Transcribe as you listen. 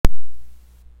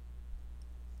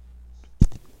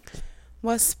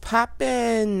What's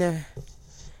poppin'?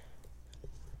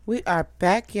 We are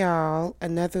back, y'all.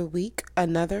 Another week,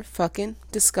 another fucking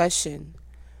discussion.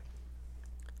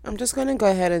 I'm just gonna go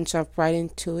ahead and jump right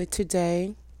into it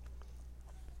today.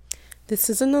 This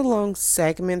isn't a long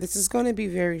segment. This is gonna be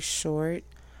very short.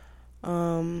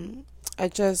 I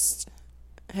just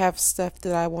have stuff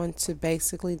that I want to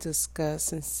basically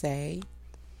discuss and say.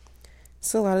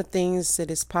 It's a lot of things that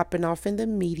is popping off in the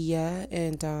media,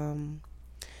 and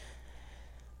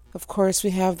of course,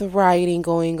 we have the rioting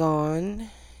going on.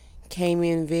 Came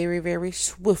in very, very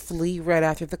swiftly right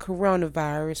after the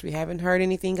coronavirus. We haven't heard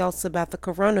anything else about the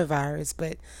coronavirus,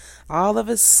 but all of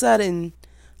a sudden,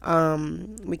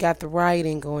 we got the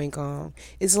rioting going on.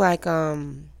 It's like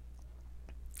the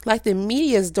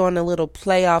media is doing a little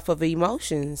play off of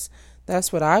emotions.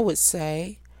 That's what I would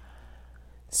say.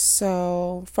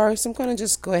 So first, I'm gonna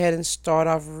just go ahead and start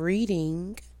off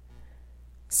reading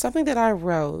something that I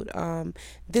wrote.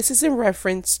 This is in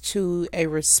reference to a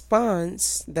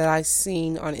response that I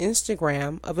seen on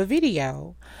Instagram of a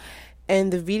video.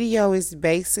 And the video is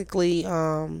basically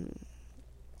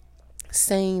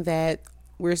saying that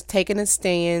we're taking a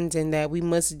stand and that we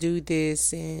must do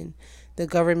this, and the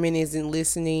government isn't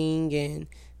listening, and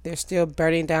they're still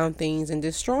burning down things and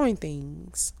destroying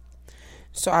things.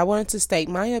 So I wanted to state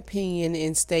my opinion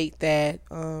and state that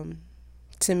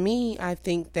to me, I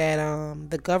think that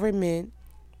the government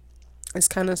is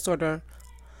kind of sort of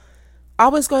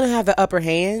always going to have the upper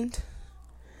hand.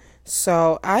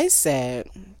 So I said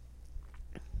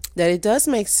that it does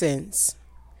make sense.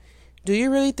 Do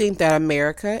you really think that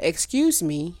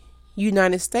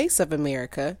United States of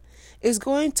America, is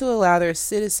going to allow their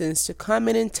citizens to come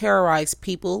in and terrorize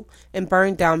people and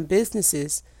burn down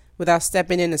businesses without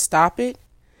stepping in to stop it?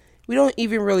 We don't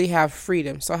even really have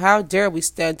freedom, so how dare we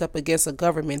stand up against a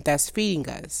government that's feeding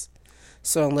us?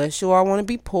 So unless you all want to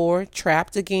be poor,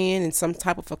 trapped again in some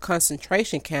type of a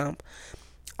concentration camp,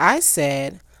 I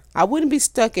said I wouldn't be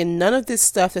stuck in none of this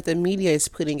stuff that the media is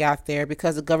putting out there,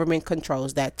 because the government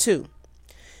controls that too.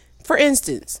 For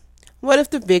instance, what if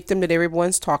the victim that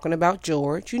everyone's talking about,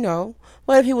 George,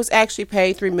 what if he was actually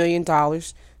paid $3 million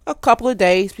a couple of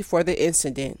days before the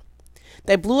incident?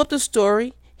 They blew up the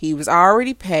story. He was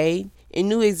already paid and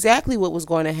knew exactly what was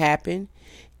going to happen.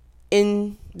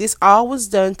 And this all was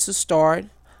done to start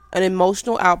an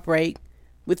emotional outbreak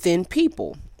within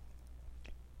people.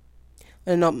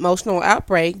 An emotional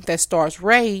outbreak that starts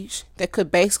rage that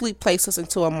could basically place us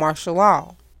into a martial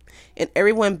law. And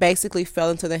everyone basically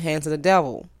fell into the hands of the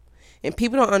devil. And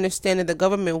people don't understand that the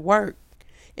government work,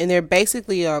 and they're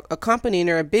basically a company and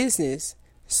they're a business.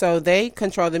 So they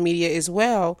control the media as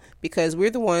well, because we're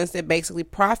the ones that basically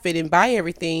profit and buy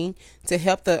everything to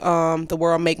help the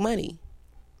world make money.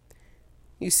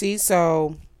 You see,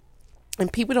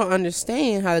 and people don't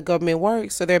understand how the government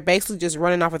works, so they're basically just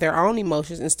running off of their own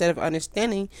emotions instead of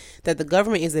understanding that the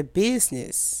government is a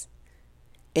business.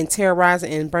 And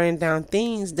terrorizing and burning down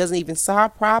things doesn't even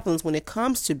solve problems when it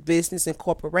comes to business and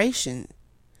corporations.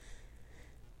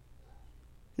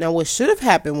 Now, what should have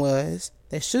happened was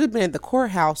they should have been at the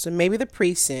courthouse or maybe the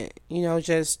precinct,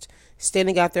 just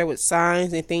standing out there with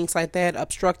signs and things like that,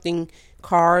 obstructing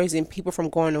cars and people from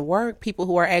going to work, people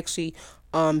who are actually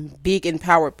big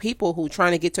empowered people who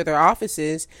trying to get to their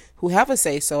offices, who have a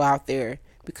say-so out there,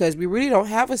 because we really don't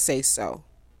have a say-so.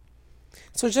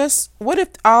 So just, what if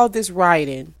all this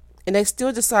rioting and they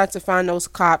still decide to find those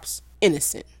cops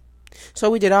innocent? So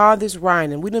we did all this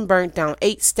rioting. We done burnt down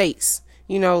 8 states.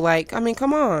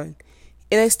 Come on.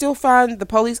 And they still find the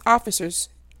police officers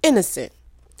innocent.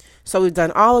 So we've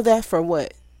done all of that for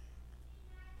what?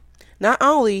 Not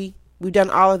only we've done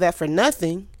all of that for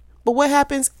nothing, but what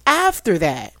happens after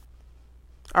that?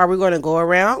 Are we going to go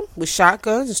around with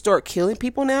shotguns and start killing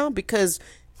people now because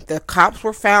the cops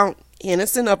were found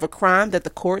innocent of a crime that the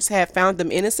courts had found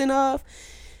them innocent of?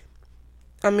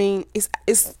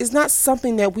 It's not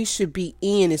something that we should be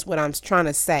in, is what I'm trying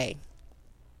to say.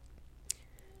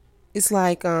 It's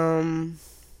like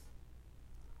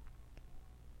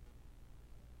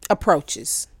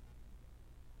approaches.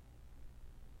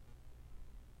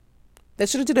 They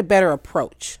should have did a better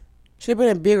approach. Should have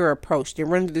been a bigger approach. They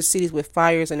run through the cities with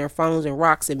fires and their phones and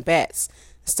rocks and bats,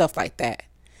 stuff like that.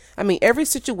 Every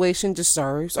situation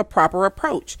deserves a proper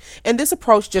approach. And this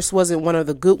approach just wasn't one of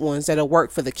the good ones that'll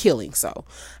work for the killing. So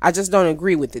I just don't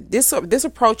agree with it. This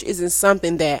approach isn't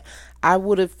something that I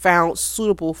would have found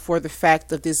suitable for the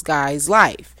fact of this guy's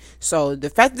life. So the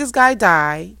fact that this guy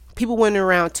died, people went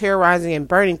around terrorizing and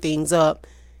burning things up.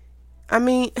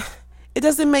 It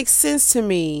doesn't make sense to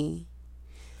me.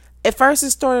 At first, it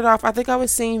started off, I think I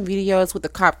was seeing videos with the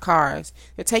cop cars.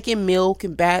 They're taking milk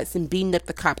and bats and beating up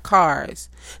the cop cars.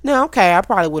 Now, okay, I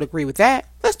probably would agree with that.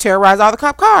 Let's terrorize all the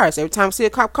cop cars. Every time we see a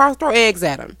cop car, throw eggs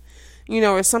at them.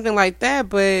 Or something like that.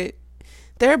 But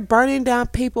they're burning down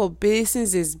people's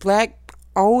businesses, black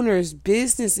owners'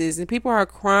 businesses, and people are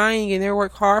crying and they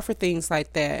work hard for things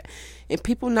like that. And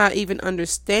people not even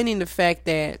understanding the fact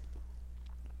that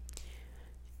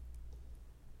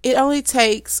it only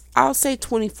takes, I'll say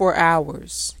 24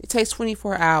 hours. It takes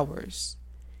 24 hours.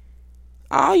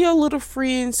 All your little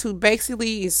friends who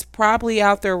basically is probably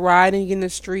out there riding in the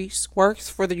streets works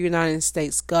for the United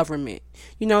States government.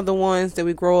 The ones that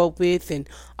we grow up with and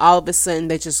all of a sudden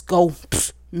they just go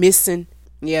missing.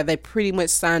 Yeah, they pretty much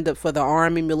signed up for the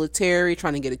army, military,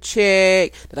 trying to get a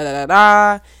check, da da da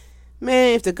da.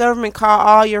 Man, if the government call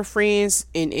all your friends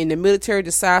and the military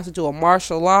decides to do a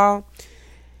martial law,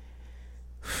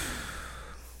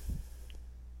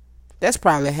 that's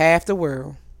probably half the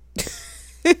world.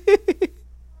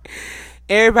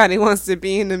 Everybody wants to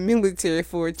be in the military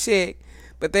for a check,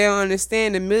 but they don't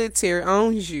understand the military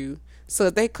owns you. So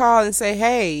if they call and say,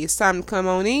 hey, it's time to come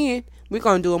on in, we're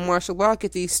going to do a martial law,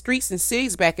 get these streets and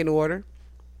cities back in order.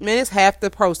 Man, it's half the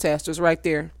protesters right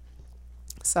there.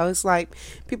 So it's like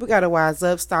people got to wise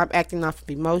up, stop acting off of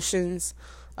emotions.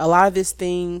 A lot of these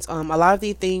things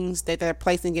that they're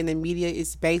placing in the media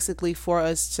is basically for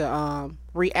us to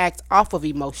react off of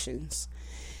emotions.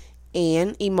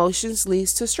 And emotions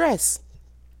leads to stress.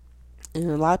 And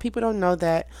a lot of people don't know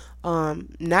that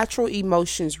natural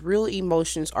emotions, real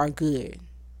emotions are good.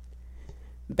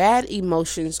 Bad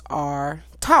emotions are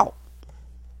taught.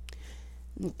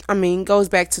 Goes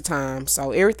back to time.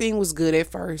 So everything was good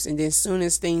at first. And then as soon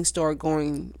as things start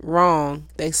going wrong,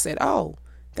 they said, oh,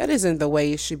 that isn't the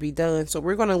way it should be done. So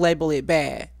we're going to label it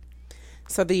bad.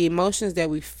 So the emotions that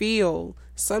we feel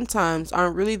sometimes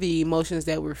aren't really the emotions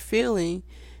that we're feeling.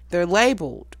 They're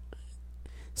labeled.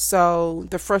 So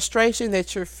the frustration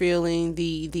that you're feeling,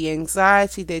 the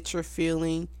anxiety that you're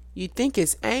feeling, you think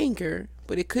it's anger,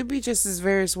 but it could be just as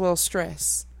very as well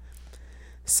stress.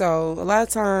 So a lot of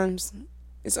times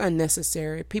it's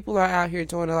unnecessary. People are out here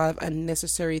doing a lot of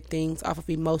unnecessary things off of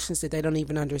emotions that they don't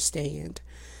even understand.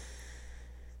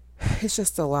 It's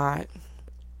just a lot.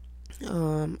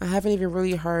 I haven't even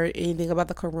really heard anything about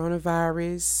the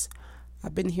coronavirus.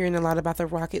 I've been hearing a lot about the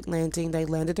rocket landing. They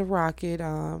landed a rocket.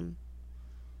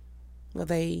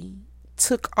 They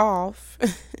took off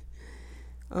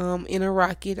in a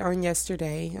rocket on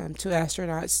yesterday. 2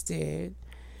 astronauts did.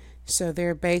 So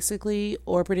they're basically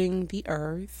orbiting the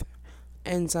Earth.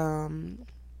 And I'm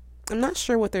not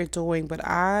sure what they're doing, but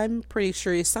I'm pretty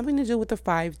sure it's something to do with the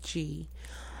 5G.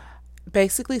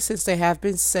 Basically, since they have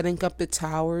been setting up the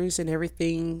towers and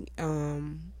everything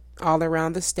all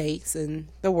around the states and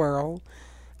the world,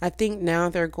 I think now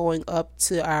they're going up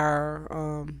to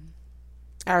our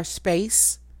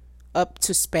space, up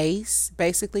to space,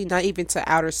 basically not even to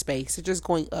outer space. They're just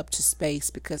going up to space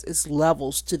because it's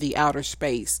levels to the outer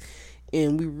space,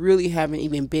 and we really haven't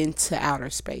even been to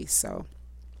outer space. So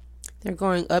they're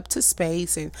going up to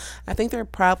space, and I think they're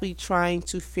probably trying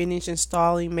to finish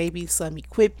installing maybe some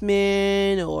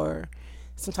equipment or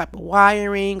some type of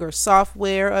wiring or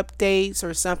software updates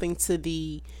or something to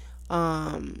the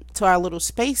to our little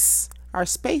space, our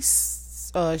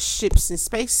space ships and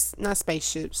space, not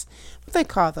spaceships. What they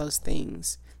call those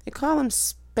things? They call them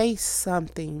space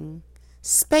something,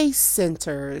 space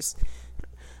centers.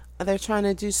 They're trying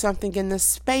to do something in the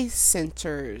space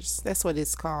centers. That's what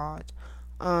it's called.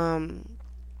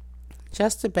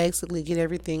 Just to basically get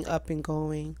everything up and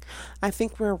going. I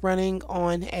think we're running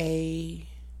on a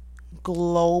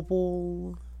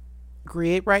global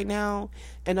grid right now.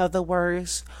 In other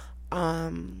words,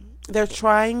 they're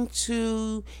trying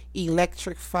to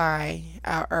electrify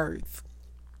our Earth.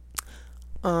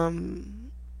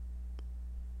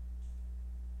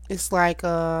 It's like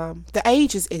the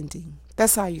age is ending.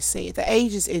 That's how you say it. The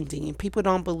age is ending, and people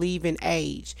don't believe in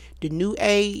age. The new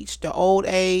age, the old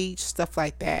age, stuff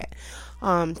like that.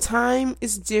 Time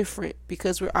is different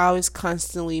because we're always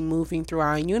constantly moving through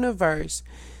our universe.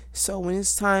 So when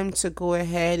it's time to go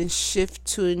ahead and shift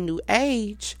to a new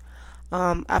age,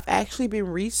 I've actually been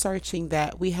researching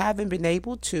that. We haven't been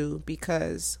able to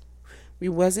because we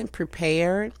wasn't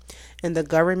prepared, and the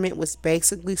government was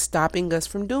basically stopping us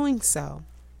from doing so.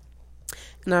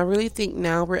 And I really think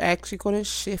now we're actually going to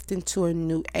shift into a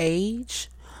new age.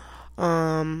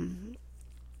 And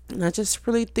I just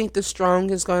really think the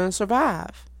strong is going to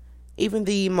survive. Even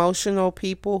the emotional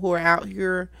people who are out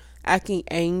here acting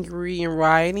angry and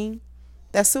rioting,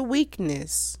 that's a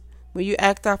weakness. When you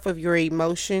act off of your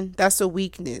emotion, that's a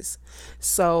weakness.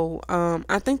 So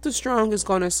I think the strong is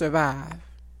going to survive.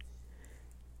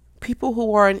 People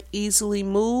who aren't easily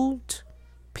moved,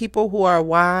 people who are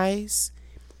wise,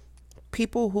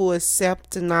 people who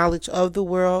accept the knowledge of the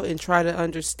world and try to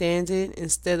understand it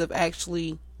instead of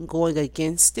actually going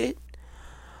against it.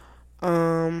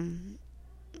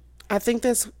 I think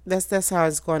that's how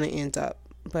it's going to end up.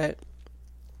 But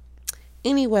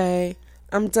anyway,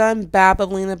 I'm done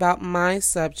babbling about my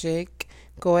subject.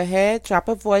 Go ahead, drop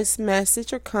a voice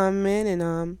message or comment,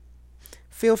 and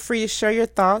feel free to share your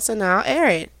thoughts, and I'll air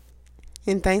it.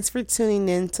 And thanks for tuning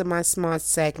in to my small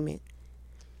segment.